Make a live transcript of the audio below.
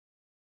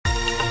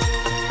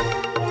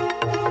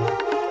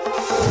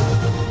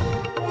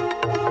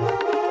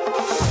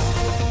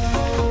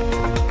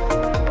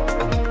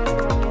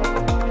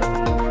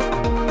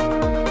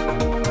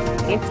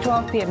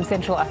12 p.m.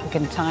 Central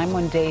African time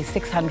on day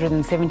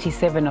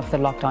 677 of the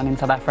lockdown in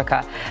South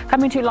Africa.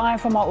 Coming to you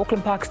live from our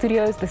Auckland Park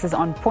studios, this is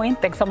On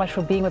Point. Thanks so much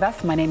for being with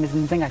us. My name is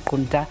Nzinga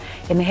Kunta.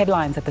 In the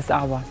headlines at this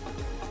hour.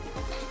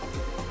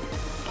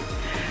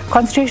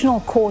 Constitutional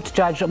Court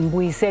Judge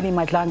Mbuyiseli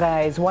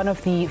Madlanga is one of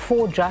the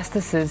 4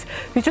 justices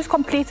who just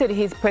completed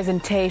his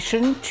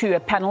presentation to a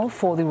panel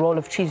for the role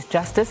of Chief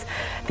Justice.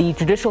 The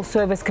Judicial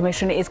Service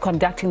Commission is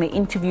conducting the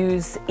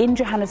interviews in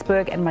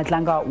Johannesburg, and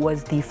Madlanga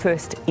was the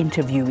first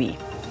interviewee.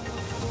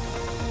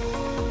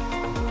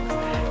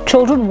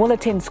 Children will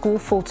attend school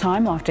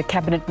full-time after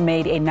Cabinet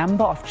made a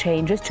number of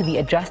changes to the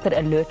adjusted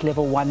Alert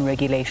Level 1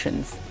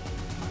 regulations.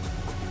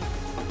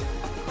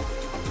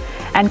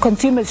 And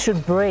consumers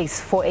should brace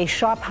for a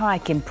sharp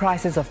hike in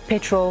prices of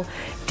petrol,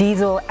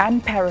 diesel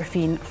and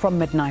paraffin from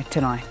midnight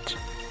tonight.